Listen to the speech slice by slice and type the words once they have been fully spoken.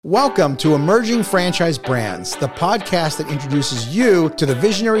Welcome to Emerging Franchise Brands, the podcast that introduces you to the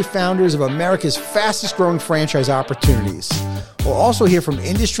visionary founders of America's fastest growing franchise opportunities. We'll also hear from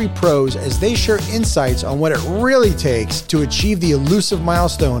industry pros as they share insights on what it really takes to achieve the elusive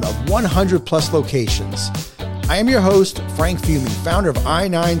milestone of 100 plus locations. I am your host, Frank Fumi, founder of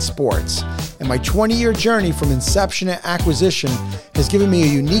I9 Sports, and my 20-year journey from inception to acquisition has given me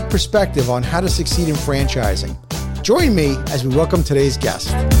a unique perspective on how to succeed in franchising. Join me as we welcome today's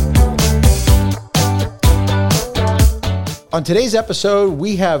guest. On today's episode,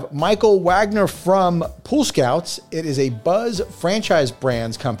 we have Michael Wagner from Pool Scouts. It is a Buzz franchise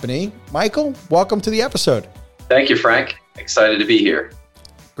brands company. Michael, welcome to the episode. Thank you, Frank. Excited to be here.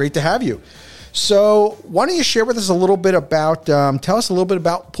 Great to have you. So why don't you share with us a little bit about, tell us a little bit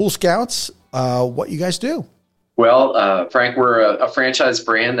about Pool Scouts, what you guys do. Well, Frank, we're a franchise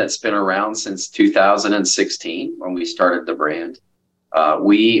brand that's been around since 2016 when we started the brand.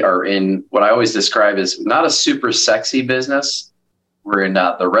 We are in what I always describe as not a super sexy business. We're in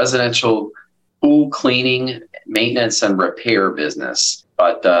the residential pool cleaning, maintenance, and repair business.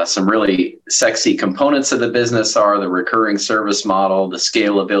 But some really sexy components of the business are the recurring service model, the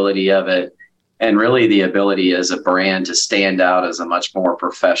scalability of it, and really the ability as a brand to stand out as a much more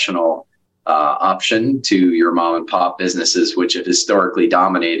professional option to your mom and pop businesses, which have historically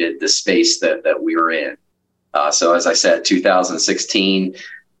dominated the space that we are in. So as I said, 2016,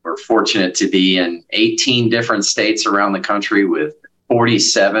 we're fortunate to be in 18 different states around the country with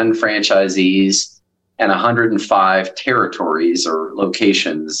 47 franchisees and 105 territories or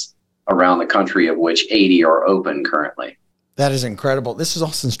locations around the country, of which 80 are open currently. That is incredible. This is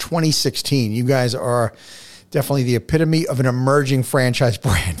all since 2016. You guys are definitely the epitome of an emerging franchise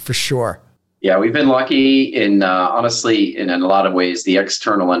brand for sure. Yeah, we've been lucky in, honestly, in a lot of ways, the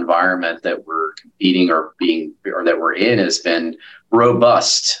external environment that we're competing or that we're in has been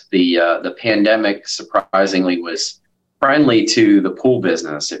robust. The pandemic surprisingly was friendly to the pool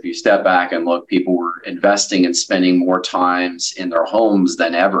business. If you step back and look, people were investing and spending more times in their homes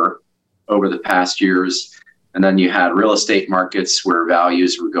than ever over the past years. And then you had real estate markets where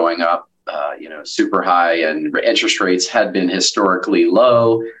values were going up, super high, and interest rates had been historically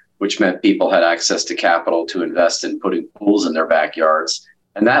low, which meant people had access to capital to invest in putting pools in their backyards.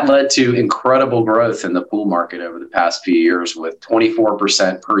 And that led to incredible growth in the pool market over the past few years, with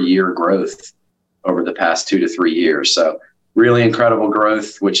 24% per year growth over the past 2 to 3 years. So really incredible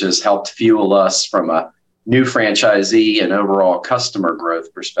growth, which has helped fuel us from a new franchisee and overall customer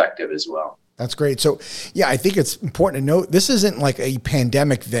growth perspective as well. That's great. So, yeah, I think it's important to note this isn't like a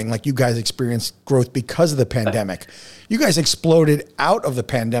pandemic thing, like you guys experienced growth because of the pandemic. You guys exploded out of the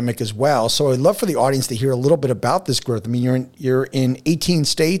pandemic as well. So I'd love for the audience to hear a little bit about this growth. I mean, you're in 18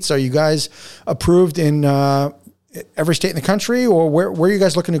 states. Are you guys approved in every state in the country, or where are you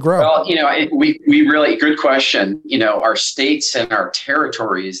guys looking to grow? Well, we really, good question. Our states and our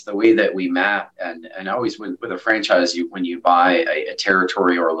territories, the way that we map, and always with a franchise, when you buy a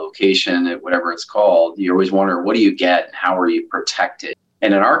territory or a location, whatever it's called, you always wonder, what do you get and how are you protected?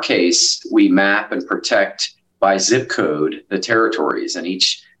 And in our case, we map and protect by zip code the territories, and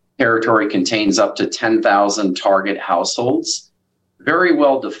each territory contains up to 10,000 target households. Very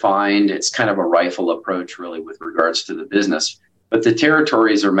well defined. It's kind of a rifle approach, really, with regards to the business. But the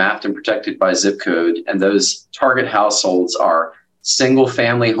territories are mapped and protected by zip code, and those target households are single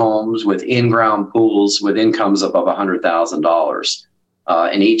family homes with in-ground pools with incomes above $100,000.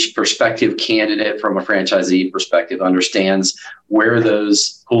 And each prospective candidate from a franchisee perspective understands where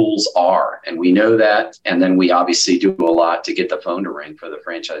those pools are. And we know that. And then we obviously do a lot to get the phone to ring for the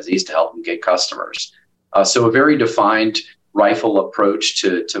franchisees to help them get customers. So a very defined rifle approach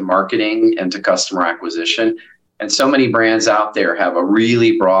to marketing and to customer acquisition. And so many brands out there have a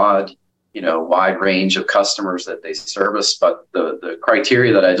really broad, wide range of customers that they service. But the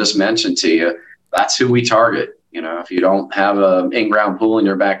criteria that I just mentioned to you, that's who we target. If you don't have an in-ground pool in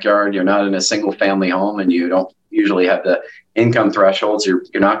your backyard, you're not in a single family home, and you don't usually have the income thresholds, you're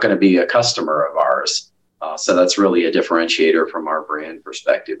not going to be a customer of ours. So that's really a differentiator from our brand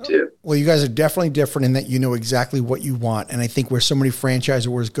perspective too. Well, you guys are definitely different in that you know exactly what you want. And I think where so many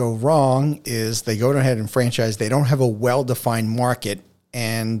franchisors go wrong is they go ahead and franchise. They don't have a well-defined market,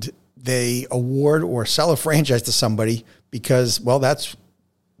 and they award or sell a franchise to somebody because, well, that's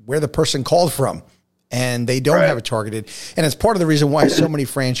where the person called from. And they don't have it targeted. And it's part of the reason why so many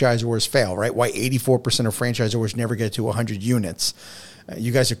franchisors fail, right? Why 84% of franchisors never get to 100 units.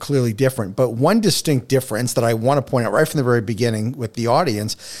 You guys are clearly different. But one distinct difference that I want to point out right from the very beginning with the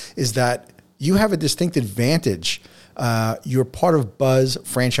audience is that you have a distinct advantage you're part of Buzz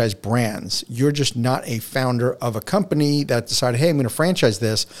Franchise Brands. You're just not a founder of a company that decided, hey, I'm going to franchise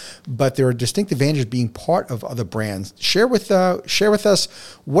this, but there are distinct advantages being part of other brands. Share with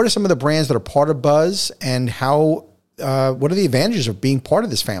us, what are some of the brands that are part of Buzz, and how what are the advantages of being part of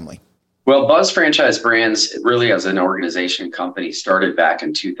this family? Well, Buzz Franchise Brands, really as an organization company, started back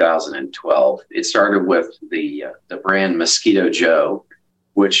in 2012. It started with the brand Mosquito Joe,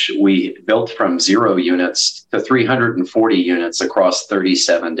 which we built from 0 units to 340 units across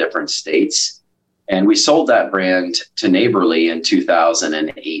 37 different states. And we sold that brand to Neighborly in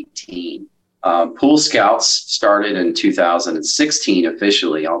 2018. Pool Scouts started in 2016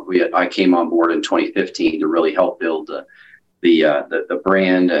 officially. I came on board in 2015 to really help build the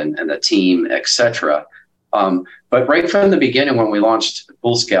brand and the team, etc. But right from the beginning, when we launched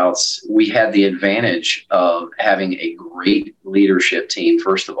Pool Scouts, we had the advantage of having a great leadership team,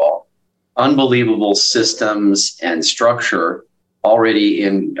 first of all, unbelievable systems and structure already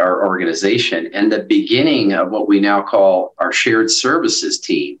in our organization, and the beginning of what we now call our shared services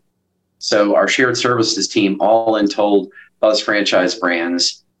team. So our shared services team, all in told, Buzz Franchise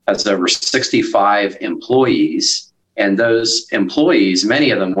Brands has over 65 employees. And those employees,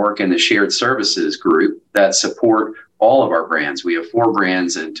 many of them work in the shared services group that support all of our brands. We have 4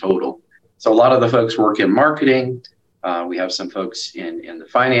 brands in total. So a lot of the folks work in marketing. We have some folks in the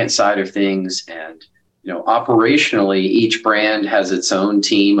finance side of things. And, operationally, each brand has its own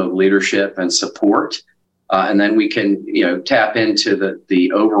team of leadership and support. And then we can, tap into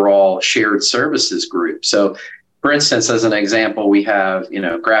the overall shared services group. So, for instance, as an example, we have,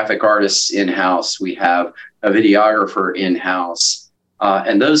 graphic artists in-house. We have a videographer in-house.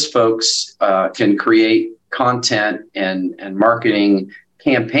 And those folks can create content and marketing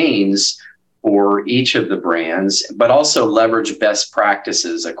campaigns for each of the brands, but also leverage best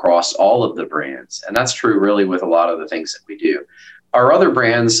practices across all of the brands. And that's true really with a lot of the things that we do. Our other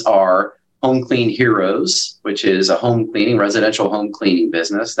brands are Home Clean Heroes, which is a residential home cleaning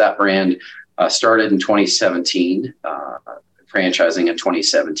business. That brand started in 2017, franchising in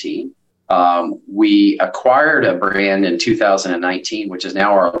 2017. We acquired a brand in 2019, which is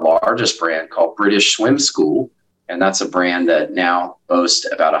now our largest brand, called British Swim School. And that's a brand that now boasts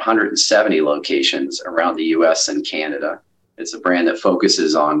about 170 locations around the US and Canada. It's a brand that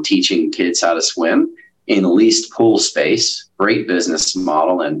focuses on teaching kids how to swim in leased pool space. Great business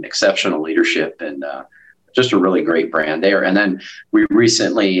model and exceptional leadership, and just a really great brand there. And then we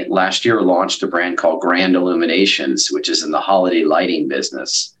recently, last year, launched a brand called Grand Illuminations, which is in the holiday lighting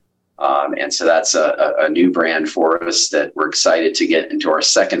business. And so that's a new brand for us that we're excited to get into our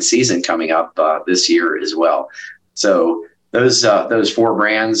second season coming up this year as well. So those 4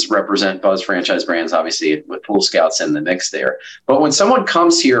 brands represent Buzz Franchise Brands, obviously with Pool Scouts in the mix there. But when someone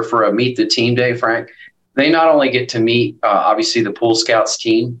comes here for a Meet the Team Day, Frank, they not only get to meet, obviously, the Pool Scouts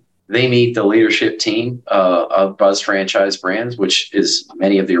team, they meet the leadership team of Buzz Franchise Brands, which is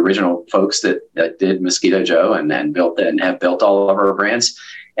many of the original folks that did Mosquito Joe and built it and have built all of our brands.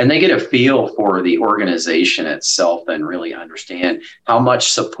 And they get a feel for the organization itself and really understand how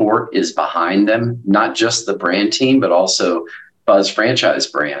much support is behind them, not just the brand team, but also Buzz Franchise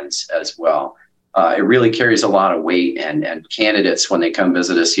Brands as well. It really carries a lot of weight, and candidates, when they come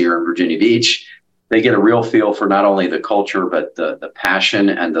visit us here in Virginia Beach, they get a real feel for not only the culture, but the passion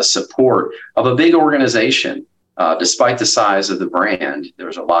and the support of a big organization. Despite the size of the brand,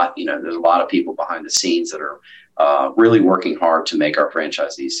 there's a lot of people behind the scenes that are really working hard to make our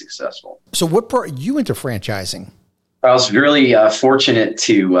franchisees successful. So what brought you into franchising? I was really fortunate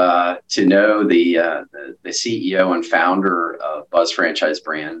to know the CEO and founder of Buzz Franchise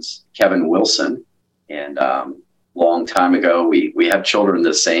Brands, Kevin Wilson. And long time ago, we have children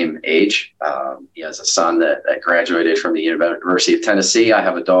the same age. He has a son that graduated from the University of Tennessee. I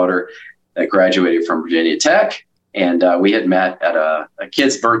have a daughter that graduated from Virginia Tech. And we had met at a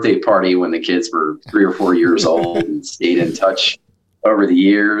kid's birthday party when the kids were 3 or 4 years old, and stayed in touch over the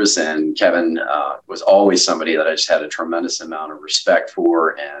years. And Kevin was always somebody that I just had a tremendous amount of respect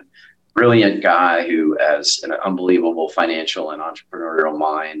for, and brilliant guy who has an unbelievable financial and entrepreneurial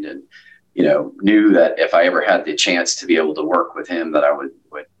mind, and knew that if I ever had the chance to be able to work with him, that I would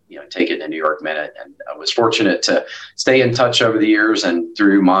take it in New York Minute. And I was fortunate to stay in touch over the years, and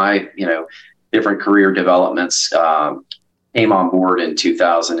through my different career developments, came on board in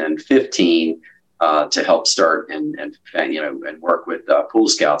 2015 to help start and work with Pool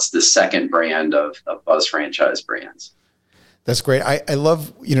Scouts, the second brand of Buzz Franchise Brands. That's great. I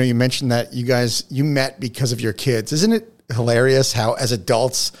love, you mentioned that you met because of your kids. Isn't it hilarious how, as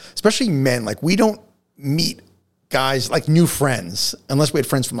adults, especially men, like, we don't meet guys, like new friends, unless we had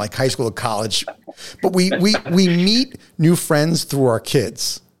friends from like high school or college, but we meet new friends through our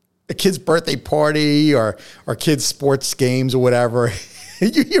kids, a kid's birthday party or our kids' sports games or whatever.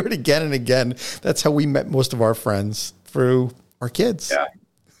 You hear it again and again. That's how we met most of our friends, through our kids. Yeah.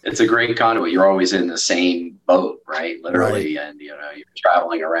 It's a great conduit. You're always in the same boat, right? Literally. Right. And, you're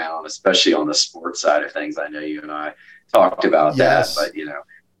traveling around, especially on the sports side of things. I know you and I talked about that, but,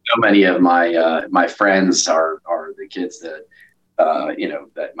 so many of my friends are the kids that,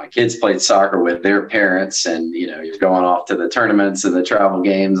 that my kids played soccer with their parents, and, you're going off to the tournaments and the travel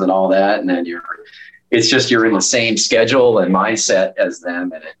games and all that. And then you're in the same schedule and mindset as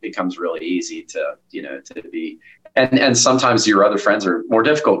them. And it becomes really easy to be, and sometimes your other friends are more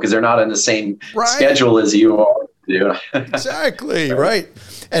difficult because they're not in the same schedule as you are. Exactly. Right.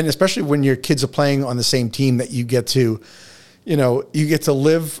 And especially when your kids are playing on the same team, that you get to,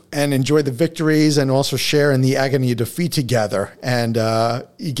 live and enjoy the victories and also share in the agony of defeat together. And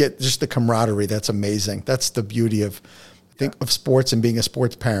you get just the camaraderie. That's amazing. That's the beauty of sports and being a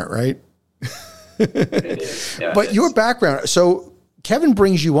sports parent, right? It is. Yeah, but your background, so Kevin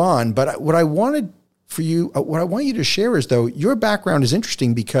brings you on, but what I want you to share is, though, your background is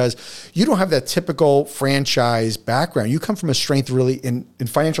interesting because you don't have that typical franchise background. You come from a strength really in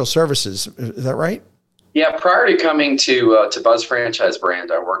financial services. Is that right? Yeah. Prior to coming to Buzz Franchise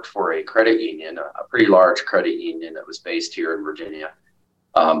Brand, I worked for a credit union, a pretty large credit union that was based here in Virginia,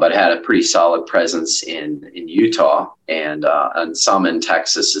 but had a pretty solid presence in Utah and some in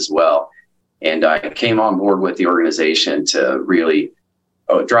Texas as well. And I came on board with the organization to really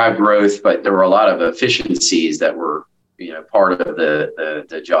drive growth, but there were a lot of efficiencies that were, part of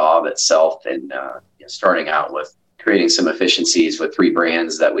the job itself. And starting out with creating some efficiencies with 3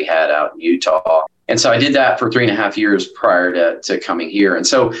 brands that we had out in Utah. And so I did that for 3.5 years prior to coming here. And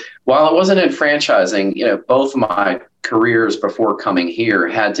so while it wasn't in franchising, both my careers before coming here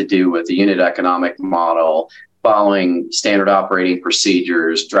had to do with the unit economic model, following standard operating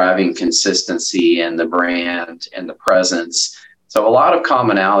procedures, driving consistency in the brand and the presence. So a lot of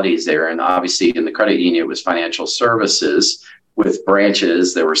commonalities there. And obviously in the credit union, it was financial services with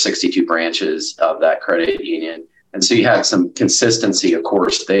branches. There were 62 branches of that credit union. And so you had some consistency, of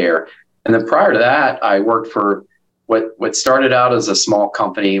course, there. And then prior to that, I worked for what started out as a small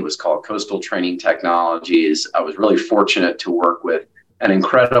company. It was called Coastal Training Technologies. I was really fortunate to work with an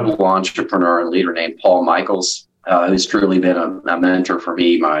incredible entrepreneur and leader named Paul Michaels, who's truly been a mentor for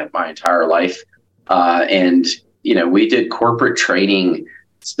me my entire life. And we did corporate training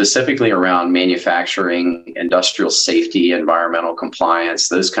specifically around manufacturing, industrial safety, environmental compliance,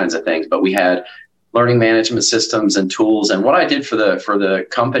 those kinds of things. But we had learning management systems and tools. And what I did for the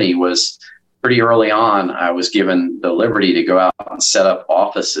company was, pretty early on, I was given the liberty to go out and set up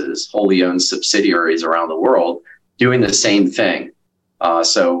offices, wholly owned subsidiaries around the world, doing the same thing.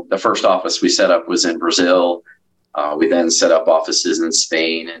 So the first office we set up was in Brazil. We then set up offices in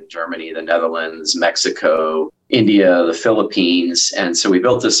Spain and Germany, the Netherlands, Mexico, India, the Philippines. And so we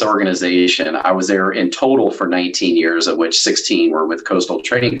built this organization. I was there in total for 19 years, of which 16 were with Coastal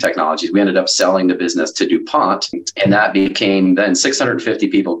Training Technologies. We ended up selling the business to DuPont, and that became then 650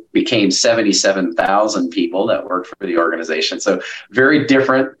 people, became 77,000 people that worked for the organization. So very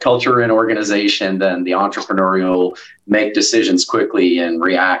different culture and organization than the entrepreneurial, make decisions quickly and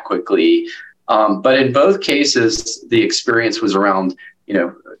react quickly. But in both cases, the experience was around,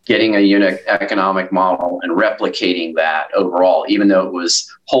 getting a unit economic model and replicating that overall. Even though it was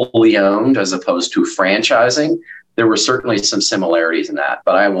wholly owned as opposed to franchising, there were certainly some similarities in that.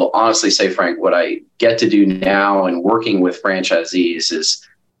 But I will honestly say, Frank, what I get to do now and working with franchisees is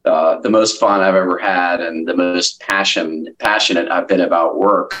the most fun I've ever had, and the most passionate I've been about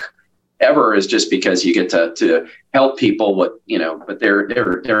work ever, is just because you get to help people but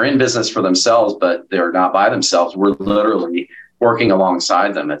they're in business for themselves, but they're not by themselves. We're literally working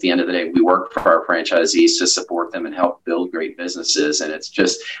alongside them. At the end of the day, we work for our franchisees to support them and help build great businesses. And it's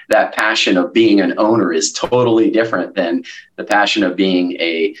just that passion of being an owner is totally different than the passion of being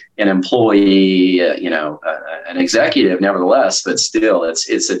an employee, an executive, nevertheless, but still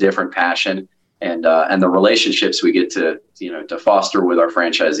it's a different passion. And the relationships we get to foster with our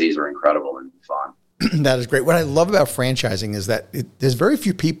franchisees are incredible and fun. That is great. What I love about franchising is that there's very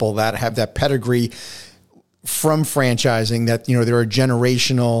few people that have that pedigree from franchising, that, they're a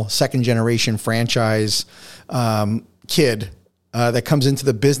generational, second generation franchise kid that comes into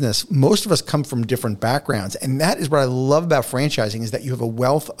the business. Most of us come from different backgrounds. And that is what I love about franchising, is that you have a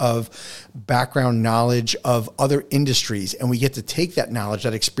wealth of background knowledge of other industries. And we get to take that knowledge,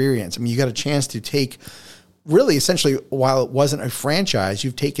 that experience. I mean, you got a chance to take, really, essentially, while it wasn't a franchise,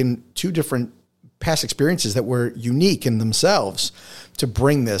 you've taken two different past experiences that were unique in themselves to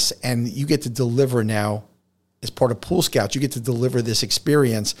bring this, and you get to deliver now as part of Pool Scouts. You get to deliver this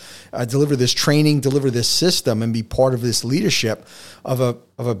experience, deliver this training, deliver this system, and be part of this leadership of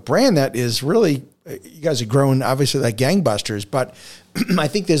a brand that is really, you guys are growing obviously like gangbusters, but I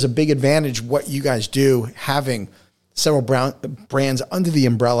think there's a big advantage what you guys do, having several brands under the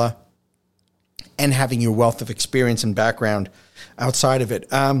umbrella and having your wealth of experience and background outside of it.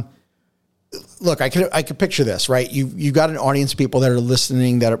 Look, I could picture this, right? You got an audience of people that are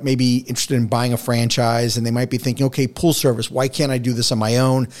listening that are maybe interested in buying a franchise, and they might be thinking, okay, pool service, why can't I do this on my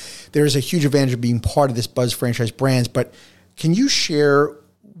own? There is a huge advantage of being part of this Buzz Franchise Brands, but can you share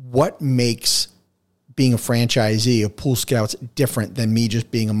what makes being a franchisee of Pool Scouts different than me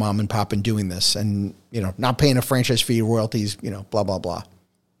just being a mom and pop and doing this and, not paying a franchise fee, royalties, blah, blah, blah?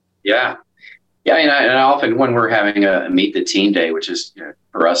 Yeah. Yeah, and often when we're having a meet the team day, which is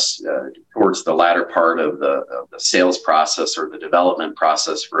for us towards the latter part of the sales process or the development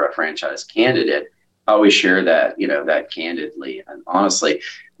process for a franchise candidate, I always share that that candidly and honestly.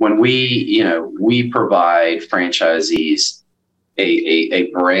 When we provide franchisees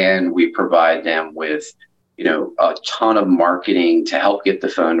a brand, we provide them with a ton of marketing to help get the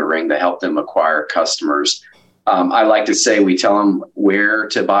phone to ring, to help them acquire customers. I like to say we tell them where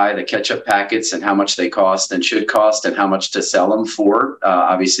to buy the ketchup packets and how much they cost and should cost and how much to sell them for,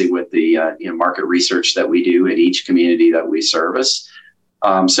 obviously with the market research that we do in each community that we service.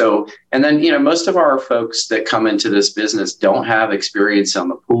 And then most of our folks that come into this business don't have experience on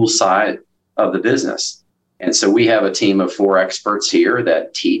the pool side of the business. And so we have a team of 4 experts here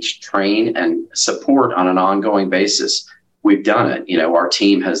that teach, train, and support on an ongoing basis. We've done it. Our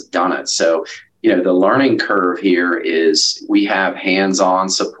team has done it. So the learning curve here is we have hands-on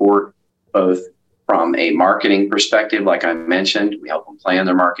support, both from a marketing perspective, like I mentioned. We help them plan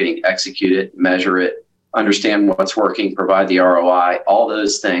their marketing, execute it, measure it, understand what's working, provide the ROI, all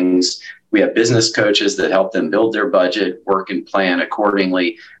those things. We have business coaches that help them build their budget, work and plan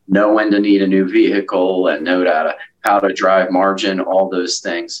accordingly, know when to need a new vehicle and know how to drive margin, all those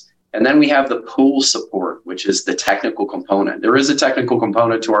things. And then we have the pool support, which is the technical component. There is a technical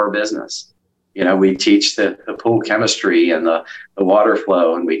component to our business. We teach the pool chemistry and the water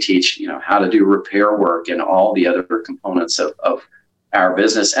flow, and we teach, how to do repair work and all the other components of our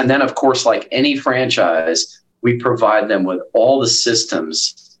business. And then, of course, like any franchise, we provide them with all the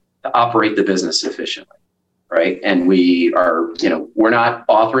systems to operate the business efficiently, right? And we are, we're not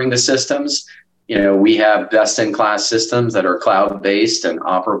authoring the systems. We have best-in-class systems that are cloud-based and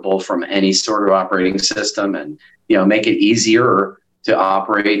operable from any sort of operating system and, make it easier to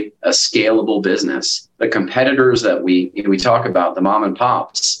operate a scalable business. The competitors that we talk about, the mom and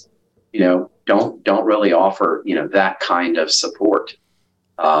pops, don't really offer, that kind of support.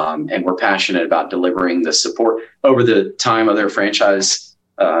 And we're passionate about delivering the support over the time of their franchise.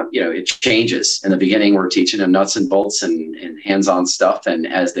 It changes. In the beginning, we're teaching them nuts and bolts and hands-on stuff. And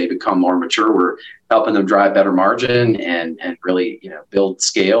as they become more mature, we're helping them drive better margin and really, build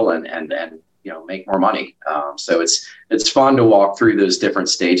scale and make more money. So it's fun to walk through those different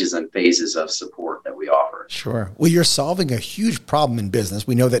stages and phases of support that we offer. Sure. Well, you're solving a huge problem in business.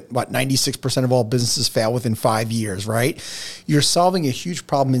 We know that 96% of all businesses fail within 5 years, right? You're solving a huge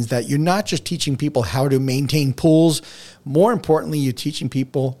problem in that you're not just teaching people how to maintain pools. More importantly, you're teaching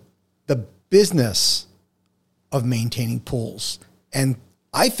people the business of maintaining pools. And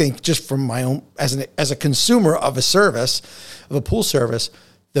I think just from my own, as a consumer of a service, of a pool service,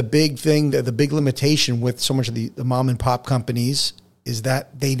 the big thing, the big limitation with so much of the mom and pop companies is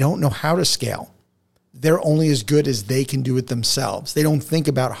that they don't know how to scale. They're only as good as they can do it themselves. They don't think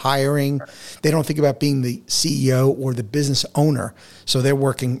about hiring. They don't think about being the CEO or the business owner. So they're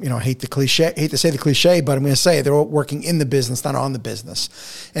working, I hate to say the cliche, but I'm going to say they're working in the business, not on the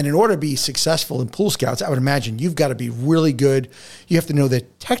business. And in order to be successful in Pool Scouts, I would imagine you've got to be really good. You have to know the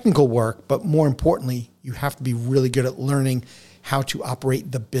technical work, but more importantly, you have to be really good at learning how to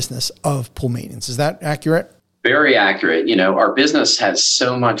operate the business of pool maintenance. Is that accurate? Very accurate. Our business has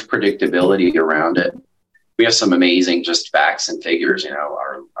so much predictability around it. We have some amazing just facts and figures.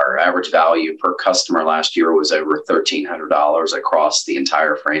 Our average value per customer last year was over $1,300 across the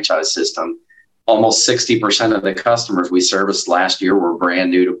entire franchise system. Almost 60% of the customers we serviced last year were brand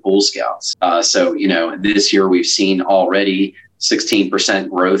new to Pool Scouts. So this year we've seen already 16%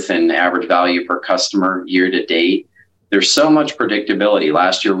 growth in average value per customer year to date. There's so much predictability.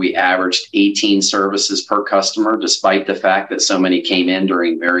 Last year, we averaged 18 services per customer, despite the fact that so many came in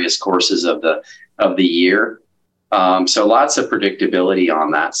during various courses of the year. So lots of predictability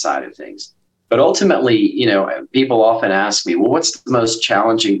on that side of things. But ultimately, people often ask me, well, what's the most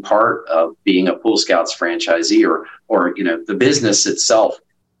challenging part of being a Pool Scouts franchisee or the business itself?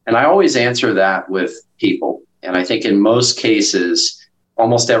 And I always answer that with people. And I think in most cases,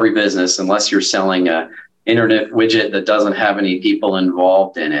 almost every business, unless you're selling a internet widget that doesn't have any people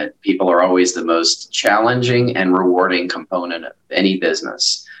involved in it, people are always the most challenging and rewarding component of any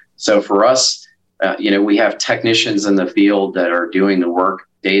business. So for us, we have technicians in the field that are doing the work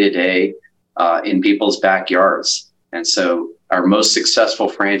day to day in people's backyards. And so our most successful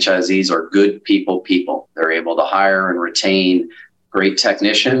franchisees are good people. They're able to hire and retain great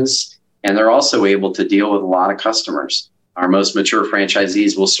technicians, and they're also able to deal with a lot of customers. Our most mature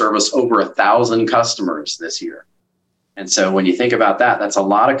franchisees will service over 1,000 customers this year. And so when you think about that, that's a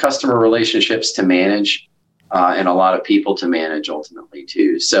lot of customer relationships to manage and a lot of people to manage ultimately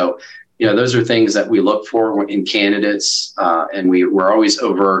too. So, those are things that we look for in candidates, and we're always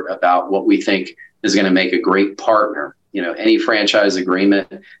overt about what we think is going to make a great partner. Any franchise agreement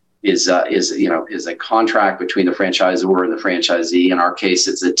is a contract between the franchisor and the franchisee. In our case,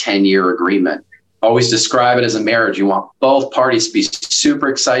 it's a 10-year agreement. Always describe it as a marriage. You want both parties to be super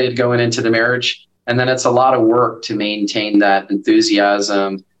excited going into the marriage. And then it's a lot of work to maintain that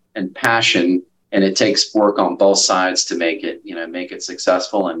enthusiasm and passion. And it takes work on both sides to make it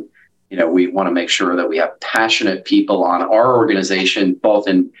successful. And, we want to make sure that we have passionate people on our organization, both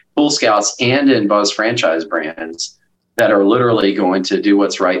in Pool Scouts and in Buzz Franchise Brands, that are literally going to do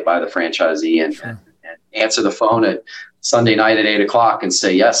what's right by the franchisee and answer the phone at Sunday night at 8:00 and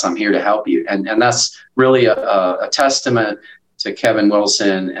say, yes, I'm here to help you. And that's really a testament to Kevin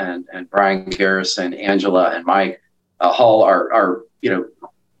Wilson and Brian Garrison, Angela and Mike Hull,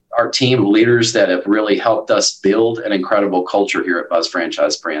 our team of leaders that have really helped us build an incredible culture here at Buzz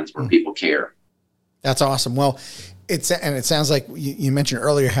Franchise Brands where people care. That's awesome. Well, it sounds like you mentioned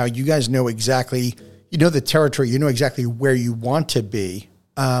earlier how you guys know exactly, the territory, exactly where you want to be.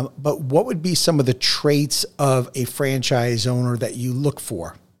 But what would be some of the traits of a franchise owner that you look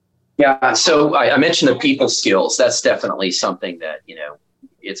for? Yeah, so I mentioned the people skills. That's definitely something that,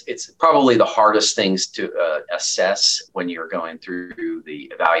 it's probably the hardest things to assess when you're going through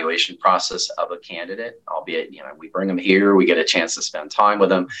the evaluation process of a candidate, albeit, we bring them here, we get a chance to spend time with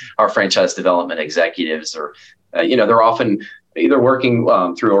them. Our franchise development executives are, they're often either working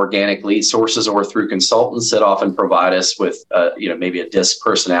through organic lead sources or through consultants that often provide us with, maybe a DISC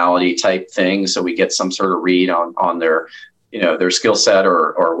personality type thing. So we get some sort of read on their, their skill set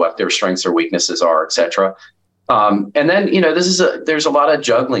or what their strengths or weaknesses are, et cetera. And then, there's a lot of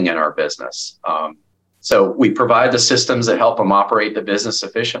juggling in our business. So we provide the systems that help them operate the business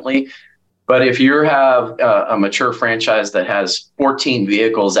efficiently. But if you have a mature franchise that has 14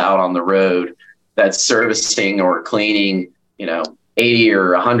 vehicles out on the road that's servicing or cleaning, 80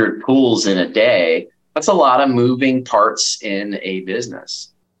 or 100 pools in a day, that's a lot of moving parts in a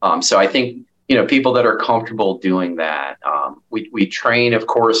business. So I think, people that are comfortable doing that, we train, of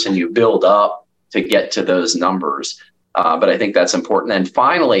course, and you build up to get to those numbers. But I think that's important. And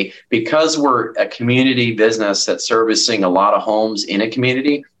finally, because we're a community business that's servicing a lot of homes in a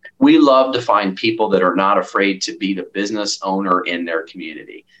community, we love to find people that are not afraid to be the business owner in their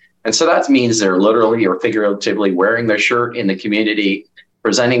community. And so that means they're literally or figuratively wearing their shirt in the community,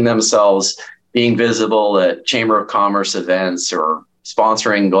 presenting themselves, being visible at Chamber of Commerce events or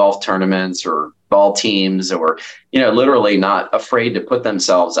sponsoring golf tournaments or ball teams, or, literally not afraid to put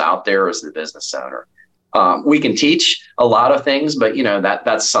themselves out there as the business owner. We can teach a lot of things, but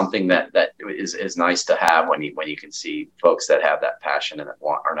that's something that is nice to have when you can see folks that have that passion and that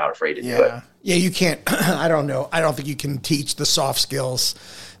are not afraid to do it. Yeah, you can't. I don't know. I don't think you can teach the soft skills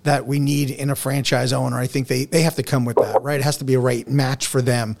that we need in a franchise owner. I think they have to come with that, right? It has to be a right match for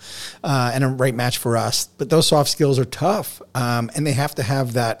them and a right match for us. But those soft skills are tough, and they have to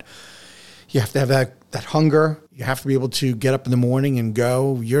have that. You have to have that hunger. You have to be able to get up in the morning and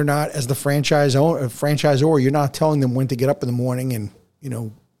go. You're not, as the franchisor, you're not telling them when to get up in the morning and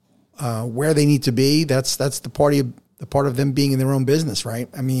where they need to be. That's the part of them being in their own business, right?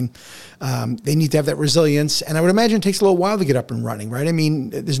 I mean, they need to have that resilience, and I would imagine it takes a little while to get up and running, right? I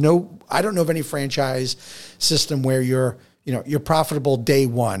mean, I don't know of any franchise system where you're profitable day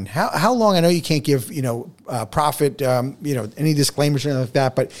one. How long? I know you can't give profit, any disclaimers or anything like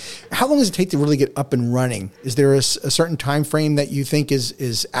that, but how long does it take to really get up and running? Is there a certain time frame that you think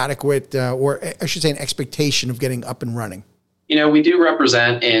is adequate, or I should say, an expectation of getting up and running? We do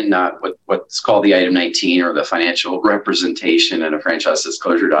represent in what's called the Item 19 or the financial representation in a franchise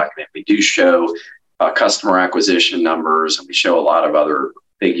disclosure document. We do show customer acquisition numbers, and we show a lot of other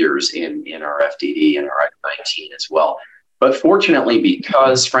figures in our FDD and our Item 19 as well. But fortunately,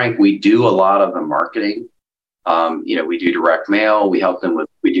 because Frank, we do a lot of the marketing. We do direct mail.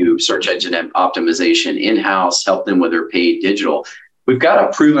 We do search engine optimization in-house, help them with their paid digital. We've got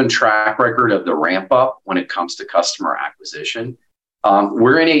a proven track record of the ramp up when it comes to customer acquisition.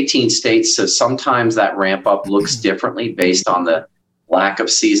 We're in 18 states, so sometimes that ramp up looks differently based on the lack of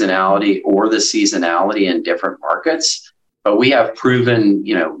seasonality or the seasonality in different markets. But we have proven,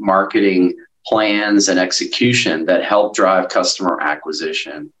 marketing plans and execution that help drive customer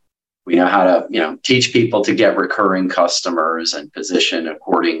acquisition. We know how to, teach people to get recurring customers and position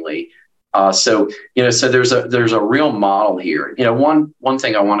accordingly. So there's a real model here. One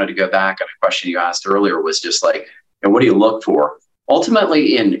thing I wanted to go back on a question you asked earlier was just like, what do you look for?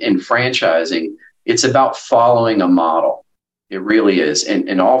 Ultimately, in franchising, it's about following a model. It really is,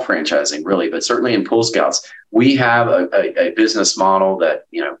 in all franchising, really, but certainly in Pool Scouts, we have a business model that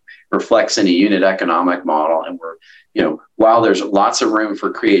reflects in a unit economic model, and we're while there's lots of room for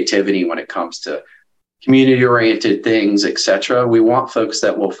creativity when it comes to community-oriented things, et cetera, we want folks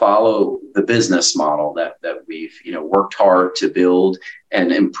that will follow the business model that we've worked hard to build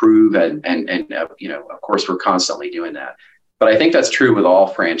and improve, and of course we're constantly doing that. But I think that's true with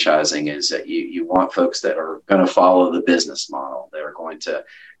all franchising, is that you want folks that are going to follow the business model. They're going to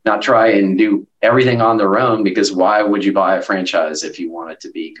not try and do everything on their own, because why would you buy a franchise if you want it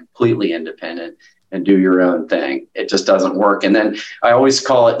to be completely independent and do your own thing? It just doesn't work. And then I always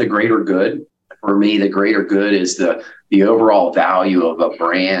call it the greater good. For me, the greater good is the overall value of a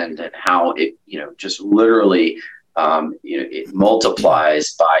brand and how it, just literally, it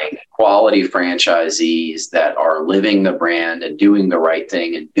multiplies by quality franchisees that are living the brand and doing the right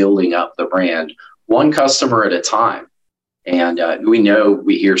thing and building up the brand one customer at a time. And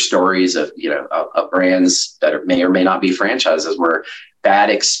we hear stories of, of brands that may or may not be franchises where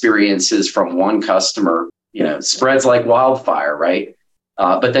bad experiences from one customer, spreads like wildfire, right?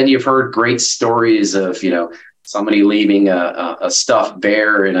 But then you've heard great stories of, somebody leaving a stuffed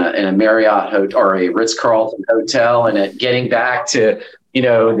bear in a Marriott hotel or a Ritz-Carlton hotel, and it getting back to,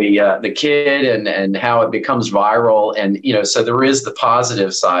 the kid and how it becomes viral. And, so there is the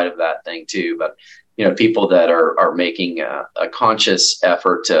positive side of that thing too. But, people that are making a conscious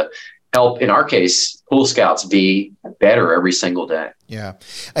effort to help, in our case, Pool Scouts, be better every single day. Yeah.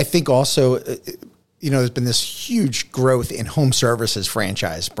 I think also, there's been this huge growth in home services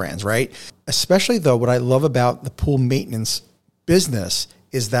franchise brands, right? Especially though, what I love about the pool maintenance business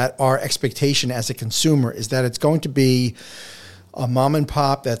is that our expectation as a consumer is that it's going to be a mom and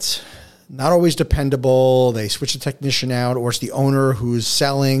pop that's not always dependable. They switch the technician out, or it's the owner who's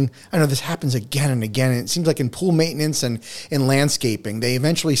selling. I know this happens again and again. And it seems like in pool maintenance and in landscaping, they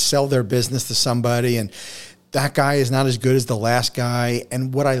eventually sell their business to somebody, and that guy is not as good as the last guy.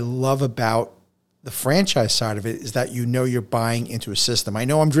 And what I love about the franchise side of it is that you're buying into a system. I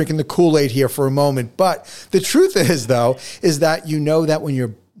know I'm drinking the Kool-Aid here for a moment, but the truth is that that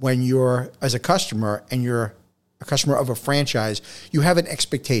when you're as a customer and you're a customer of a franchise, you have an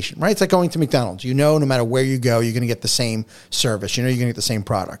expectation, right? It's like going to McDonald's. No matter where you go, you're going to get the same service. You're going to get the same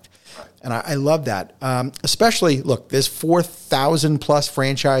product. And I love that. Especially, look, there's 4,000 plus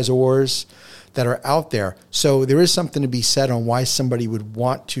franchisors that are out there. So there is something to be said on why somebody would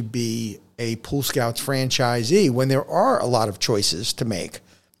want to be a Pool Scouts franchisee when there are a lot of choices to make.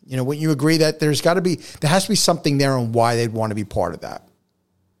 Wouldn't you agree that there has to be something there on why they'd want to be part of that?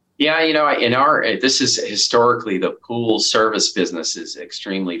 Yeah, this is historically, the pool service business is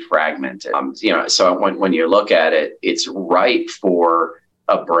extremely fragmented. So when you look at it, it's ripe for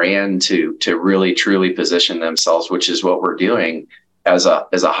a brand to really truly position themselves, which is what we're doing as a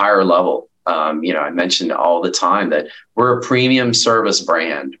higher level. I mentioned all the time that we're a premium service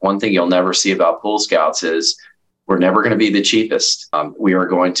brand. One thing you'll never see about Pool Scouts is we're never going to be the cheapest. We are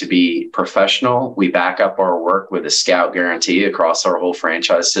going to be professional. We back up our work with a Scout guarantee across our whole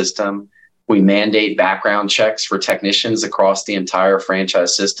franchise system. We mandate background checks for technicians across the entire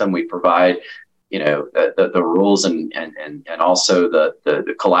franchise system. We provide, the rules and also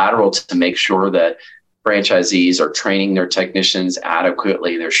the collateral to make sure that franchisees are training their technicians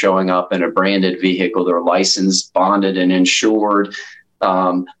adequately. They're showing up in a branded vehicle. They're licensed, bonded, and insured.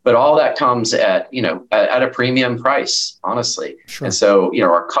 But all that comes at a premium price, honestly. Sure. And so,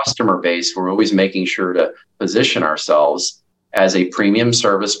 our customer base, we're always making sure to position ourselves as a premium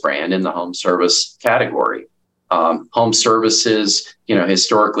service brand in the home service category. Home services,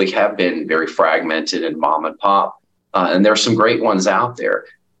 historically have been very fragmented and mom and pop. And there's some great ones out there.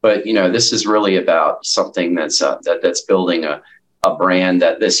 But, this is really about something that's building a brand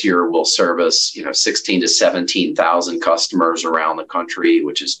that this year will service, 16 to 17,000 customers around the country,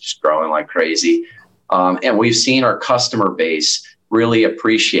 which is just growing like crazy. And we've seen our customer base really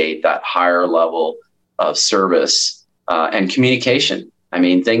appreciate that higher level of service and communication. I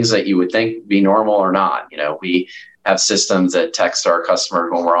mean, things that you would think be normal or not. We have systems that text our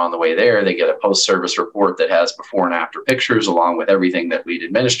customers when we're on the way there. They get a post-service report that has before and after pictures along with everything that we'd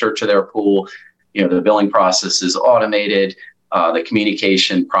administer to their pool. The billing process is automated. The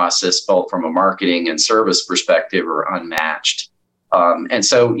communication process, both from a marketing and service perspective, are unmatched. And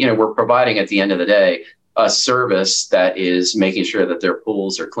so, we're providing at the end of the day a service that is making sure that their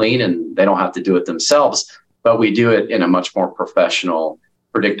pools are clean and they don't have to do it themselves, but we do it in a much more professional,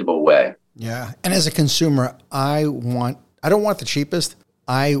 predictable way. Yeah. And as a consumer, I don't want the cheapest.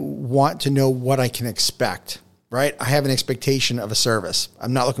 I want to know what I can expect, right? I have an expectation of a service.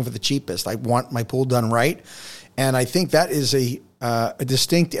 I'm not looking for the cheapest. I want my pool done right. And I think that is a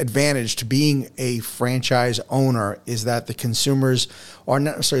distinct advantage to being a franchise owner, is that the consumers are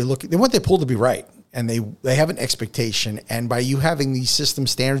not necessarily looking, they want their pool to be right. And they have an expectation. And by you having these system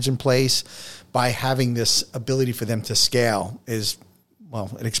standards in place, by having this ability for them to scale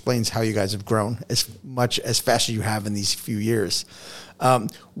it explains how you guys have grown as fast as you have in these few years.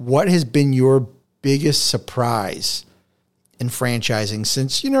 What has been your biggest surprise in franchising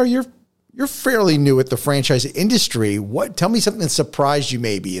since, you're fairly new at the franchise industry? Tell me something that surprised you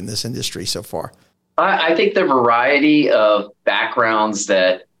maybe in this industry so far. I think the variety of backgrounds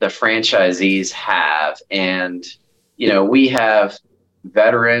that the franchisees have, and, we have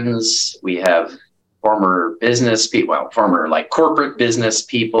veterans, we have former business people, former corporate business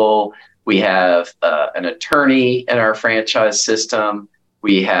people. We have an attorney in our franchise system.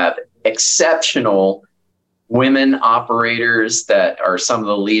 We have exceptional women operators that are some of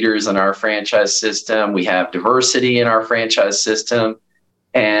the leaders in our franchise system. We have diversity in our franchise system.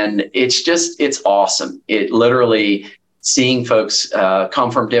 And it's awesome. It literally, seeing folks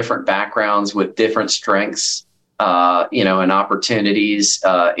come from different backgrounds with different strengths, and opportunities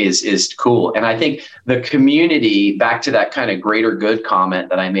is cool. And I think the community, back to that kind of greater good comment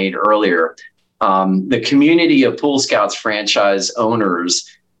that I made earlier, the community of Pool Scouts franchise owners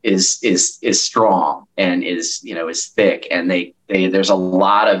is strong and is thick, and there's a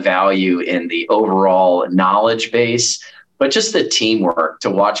lot of value in the overall knowledge base, but just the teamwork to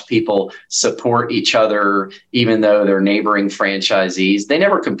watch people support each other, even though they're neighboring franchisees. They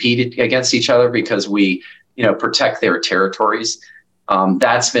never competed against each other because we protect their territories.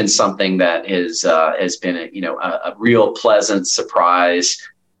 That's been something that has been a real pleasant surprise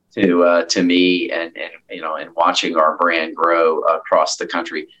to me, and watching our brand grow across the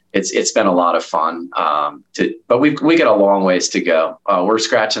country. It's been a lot of fun. But we got a long ways to go. We're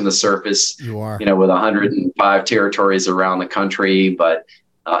scratching the surface. You are, with 105 territories around the country, but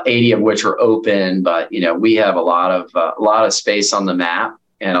 80 of which are open. But we have a lot of space on the map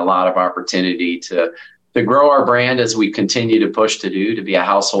and a lot of opportunity to grow our brand as we continue to push to be a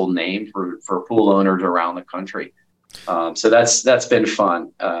household name for pool owners around the country. So that's been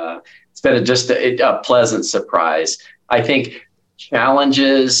fun. It's been just a pleasant surprise. I think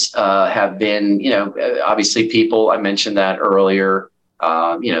challenges have been, obviously people, I mentioned that earlier,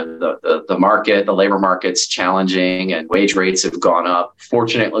 the market, the labor market's challenging and wage rates have gone up.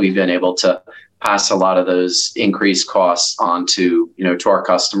 Fortunately, we've been able to pass a lot of those increased costs on to our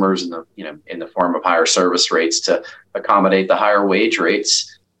customers in the form of higher service rates to accommodate the higher wage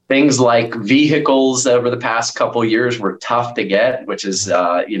rates. Things like vehicles over the past couple of years were tough to get, which is,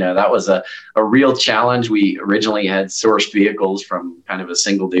 that was a real challenge. We originally had sourced vehicles from kind of a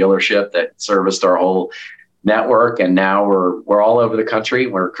single dealership that serviced our whole network, and now we're all over the country.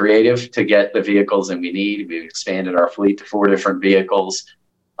 We're creative to get the vehicles that we need. We've expanded our fleet to 4 different vehicles.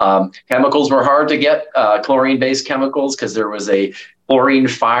 Chemicals were hard to get, chlorine-based chemicals, because there was a chlorine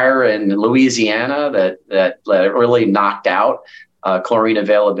fire in Louisiana that really knocked out chlorine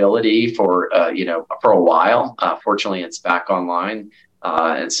availability for a while. Fortunately, it's back online,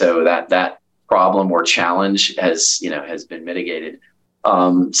 and so that problem or challenge has been mitigated.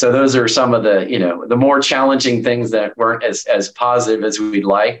 So those are some of the more challenging things that weren't as positive as we'd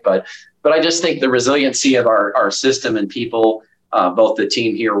like, but I just think the resiliency of our system and people. Both the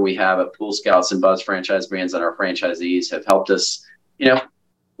team here we have at Pool Scouts and Buzz Franchise Brands and our franchisees have helped us,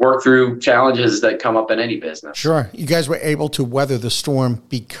 work through challenges that come up in any business. Sure. You guys were able to weather the storm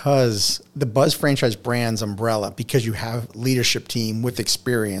because the Buzz Franchise Brands umbrella, because you have leadership team with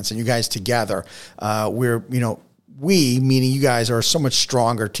experience and you guys together, we, meaning you guys, are so much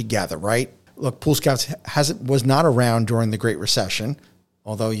stronger together, right? Look, Pool Scouts was not around during the Great Recession.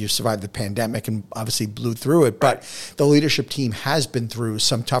 although you survived the pandemic and obviously blew through it. But the leadership team has been through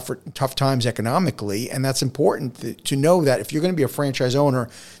some tough times economically. And that's important to know that if you're going to be a franchise owner,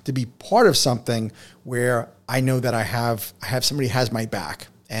 to be part of something where I know that I have somebody who has my back,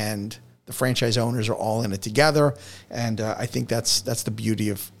 and the franchise owners are all in it together. And I think that's the beauty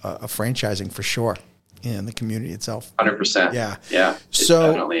of franchising for sure in the community itself. 100%. Yeah. Yeah. So, it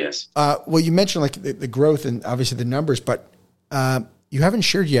definitely is. Well, you mentioned like the growth and obviously the numbers, but you haven't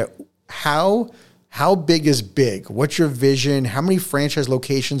shared yet how big is big? What's your vision? How many franchise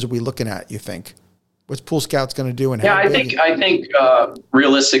locations are we looking at, you think? What's Pool Scouts going to do? And I think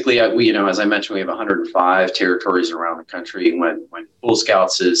realistically, as I mentioned, we have 105 territories around the country. When Pool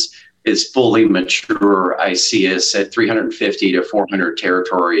Scouts is fully mature, I see us at 350 to 400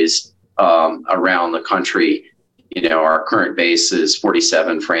 territories around the country. Our current base is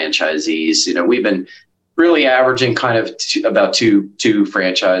 47 franchisees. We've been really averaging kind of about two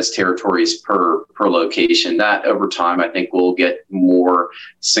franchise territories per location. That over time, I think we'll get more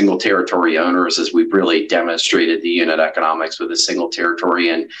single territory owners as we've really demonstrated the unit economics with a single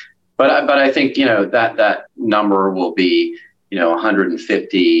territory. But I think, that number will be,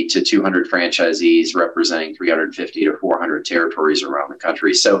 150 to 200 franchisees representing 350 to 400 territories around the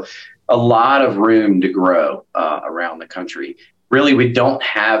country. So a lot of room to grow around the country. Really, we don't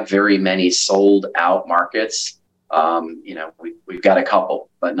have very many sold out markets. We've got a couple,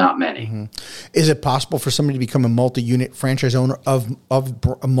 but not many. Mm-hmm. Is it possible for somebody to become a multi-unit franchise owner of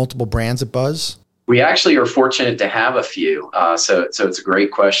multiple brands at Buzz? We actually are fortunate to have a few. So it's a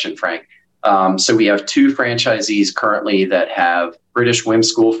great question, Frank. So we have two franchisees currently that have British Swim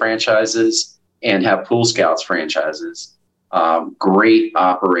School franchises and have Pool Scouts franchises. Great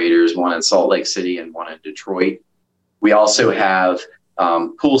operators, one in Salt Lake City and one in Detroit. We also have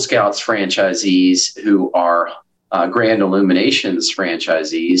Pool Scouts franchisees who are Grand Illuminations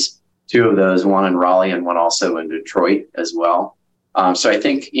franchisees, two of those, one in Raleigh and one also in Detroit as well. So I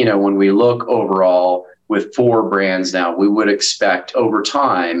think, when we look overall with 4 brands now, we would expect over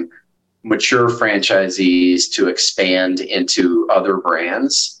time mature franchisees to expand into other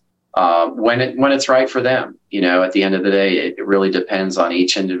brands when it's right for them. At the end of the day, it really depends on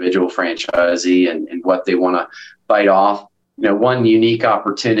each individual franchisee and what they want to bite off. One unique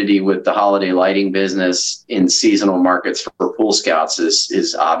opportunity with the holiday lighting business in seasonal markets for Pool Scouts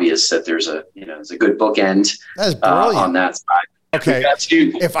is obvious that there's a good bookend on that side. Okay.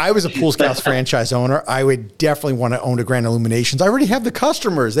 If I was a Pool Scouts franchise owner, I would definitely want to own a Grand Illuminations. I already have the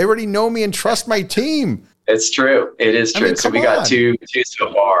customers. They already know me and trust my team. It's true. It is true. So we got two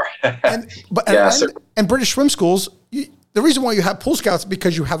so far. And British Swim Schools, the reason why you have Pool Scouts is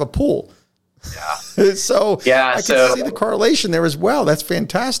because you have a pool. Yeah. So I can see the correlation there as well. That's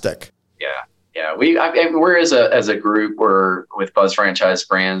fantastic. Yeah. We're as a group, we're with Buzz Franchise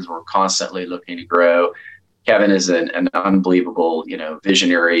Brands. We're constantly looking to grow. Kevin is an unbelievable,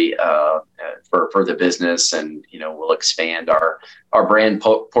 visionary for the business, and we'll expand our brand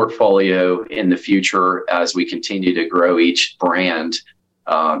portfolio in the future as we continue to grow each brand,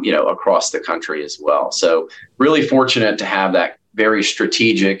 across the country as well. So really fortunate to have that very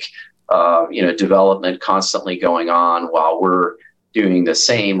strategic, development constantly going on while we're doing the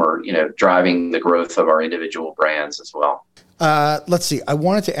same or driving the growth of our individual brands as well. Let's see. I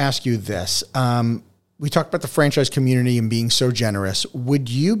wanted to ask you this. We talked about the franchise community and being so generous. Would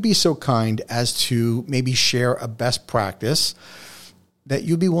you be so kind as to maybe share a best practice that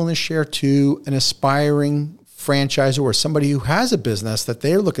you'd be willing to share to an aspiring franchisor or somebody who has a business that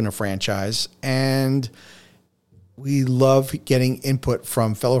they're looking to franchise? And we love getting input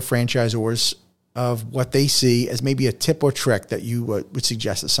from fellow franchisors of what they see as maybe a tip or trick that you would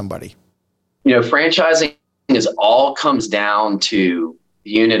suggest to somebody. Franchising all comes down to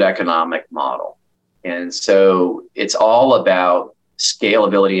the unit economic model. And so it's all about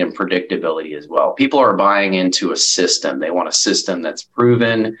scalability and predictability as well. People are buying into a system. They want a system that's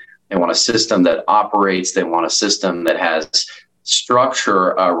proven. They want a system that operates. They want a system that has structure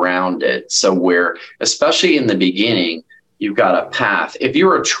around it. So where, especially in the beginning, you've got a path. If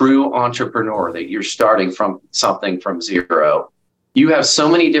you're a true entrepreneur, that you're starting from something from zero, you have so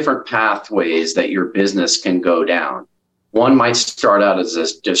many different pathways that your business can go down. One might start out as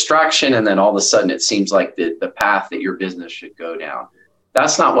a distraction, and then all of a sudden it seems like the path that your business should go down.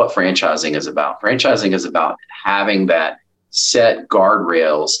 That's not what franchising is about. Franchising is about having that set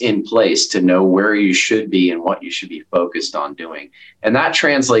guardrails in place to know where you should be and what you should be focused on doing. And that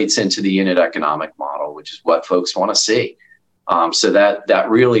translates into the unit economic model, which is what folks want to see. So that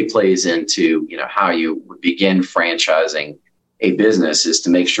really plays into how you begin franchising a business, is to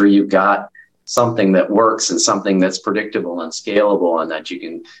make sure you've got something that works and something that's predictable and scalable, and that you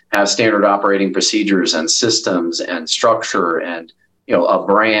can have standard operating procedures and systems and structure and, a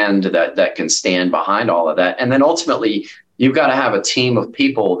brand that can stand behind all of that. And then ultimately, you've got to have a team of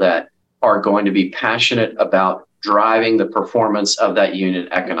people that are going to be passionate about driving the performance of that unit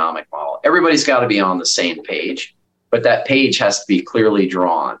economic model. Everybody's got to be on the same page, but that page has to be clearly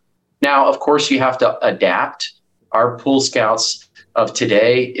drawn. Now, of course, you have to adapt. Our Pool Scouts of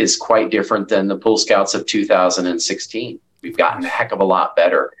today is quite different than the Pool Scouts of 2016. We've gotten a heck of a lot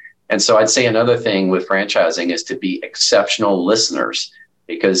better. And so I'd say another thing with franchising is to be exceptional listeners,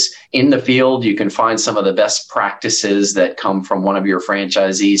 because in the field, you can find some of the best practices that come from one of your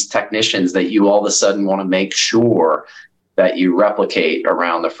franchisees' technicians that you all of a sudden want to make sure that you replicate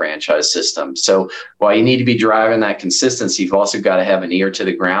around the franchise system. So while you need to be driving that consistency, you've also got to have an ear to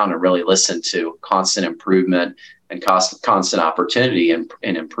the ground and really listen to constant improvement and constant opportunity in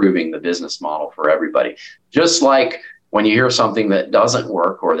improving the business model for everybody. Just like when you hear something that doesn't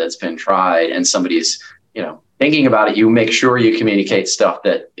work or that's been tried and somebody's, thinking about it, you make sure you communicate stuff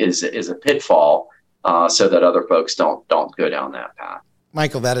that is a pitfall so that other folks don't go down that path.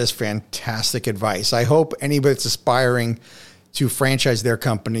 Michael, that is fantastic advice. I hope anybody that's aspiring to franchise their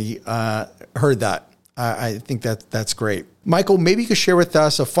company heard that. I think that's great. Michael, maybe you could share with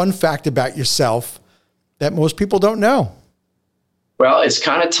us a fun fact about yourself that most people don't know. Well, it's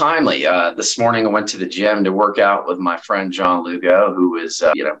kind of timely. This morning I went to the gym to work out with my friend John Lugo, who is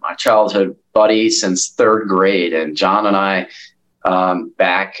my childhood buddy since third grade. And John and I,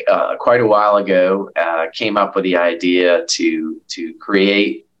 back quite a while ago, came up with the idea to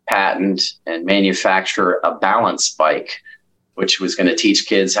create, patent, and manufacture a balance bike, which was going to teach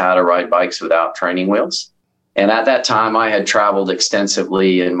kids how to ride bikes without training wheels. And at that time, I had traveled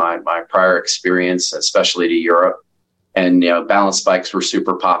extensively in my prior experience, especially to Europe. And, balance bikes were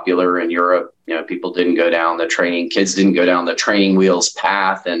super popular in Europe. People didn't go down kids didn't go down the training wheels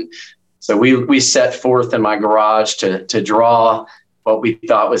path. And so we set forth in my garage to draw what we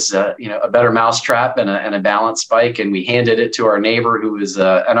thought was, a better mousetrap and a balance bike. And we handed it to our neighbor, who was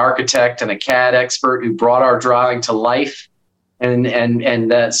an architect and a CAD expert, who brought our drawing to life.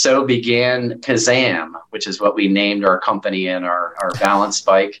 And so began Kazam, which is what we named our company and our balance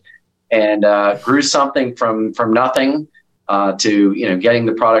bike. And grew something from nothing to getting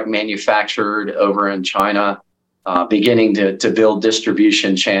the product manufactured over in China, beginning to build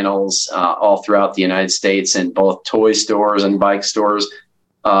distribution channels all throughout the United States in both toy stores and bike stores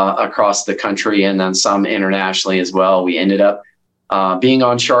across the country, and then some internationally as well. We ended up being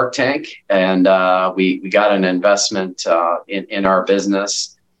on Shark Tank, and we got an investment in our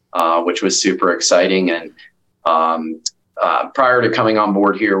business, which was super exciting. And prior to coming on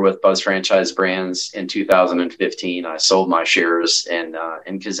board here with Buzz Franchise Brands in 2015, I sold my shares in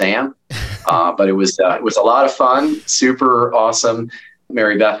Kazam, but it was a lot of fun, super awesome.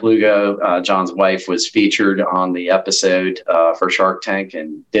 Mary Beth Lugo, John's wife, was featured on the episode for Shark Tank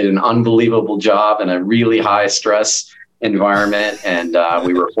and did an unbelievable job in a really high stress environment, and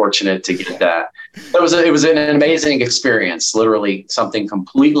we were fortunate to get that. It was an amazing experience, literally something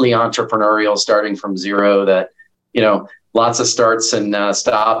completely entrepreneurial, starting from zero. That lots of starts and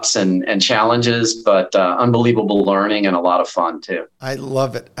stops and challenges, but unbelievable learning and a lot of fun too. I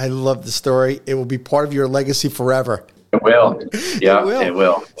love it. I love the story. It will be part of your legacy forever. It will. Yeah, it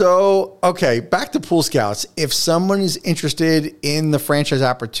will. So, okay, back to Pool Scouts. If someone is interested in the franchise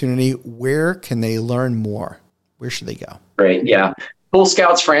opportunity, where can they learn more? Where should they go? Great. Yeah.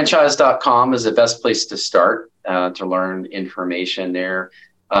 PoolScoutsFranchise.com is the best place to start to learn information there.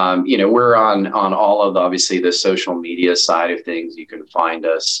 We're on all of obviously the social media side of things. You can find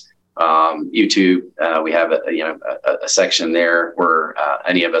us YouTube. We have a section there where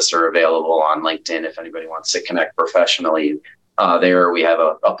any of us are available on LinkedIn if anybody wants to connect professionally. There we have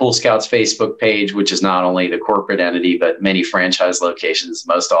a Pool Scouts Facebook page, which is not only the corporate entity, but many franchise locations,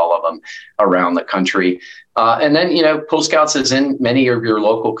 most all of them around the country. And then, Pool Scouts is in many of your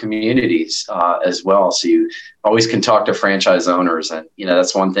local communities as well. So you always can talk to franchise owners. And,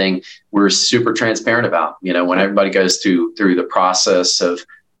 that's one thing we're super transparent about. When everybody goes through the process of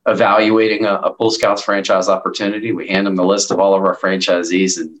evaluating a Pool Scouts franchise opportunity, we hand them the list of all of our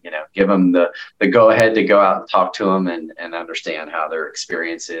franchisees and, give them the go ahead to go out and talk to them and understand how their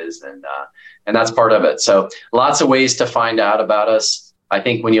experience is. And that's part of it. So lots of ways to find out about us. I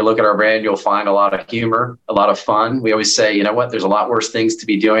think when you look at our brand, you'll find a lot of humor, a lot of fun. We always say, there's a lot worse things to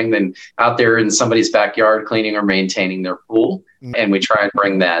be doing than out there in somebody's backyard cleaning or maintaining their pool. Mm-hmm. And we try and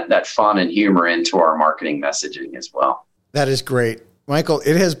bring that fun and humor into our marketing messaging as well. That is great. Michael,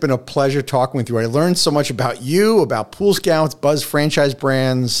 it has been a pleasure talking with you. I learned so much about you, about Pool Scouts, Buzz Franchise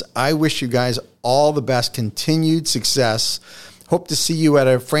Brands. I wish you guys all the best, continued success. Hope to see you at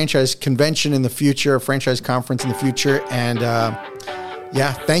a franchise convention in the future, a franchise conference in the future. And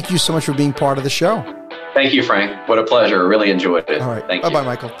thank you so much for being part of the show. Thank you, Frank. What a pleasure. Really enjoyed it. All right. Thank you. Bye-bye,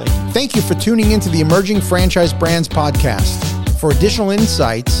 Michael. Thank you. Thank you for tuning into the Emerging Franchise Brands podcast. For additional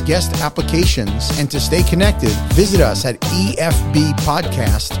insights, guest applications, and to stay connected, visit us at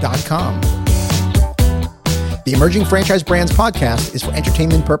efbpodcast.com. The Emerging Franchise Brands podcast is for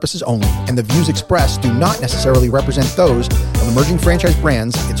entertainment purposes only, and the views expressed do not necessarily represent those of Emerging Franchise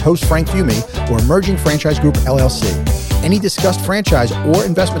Brands, its host Frank Fiume, or Emerging Franchise Group, LLC. Any discussed franchise or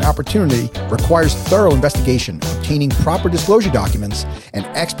investment opportunity requires thorough investigation, obtaining proper disclosure documents, and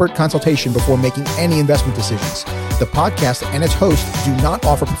expert consultation before making any investment decisions. The podcast and its host do not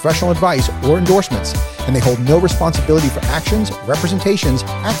offer professional advice or endorsements, and they hold no responsibility for actions, representations,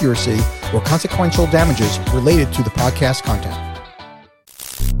 accuracy, or consequential damages related to the podcast content.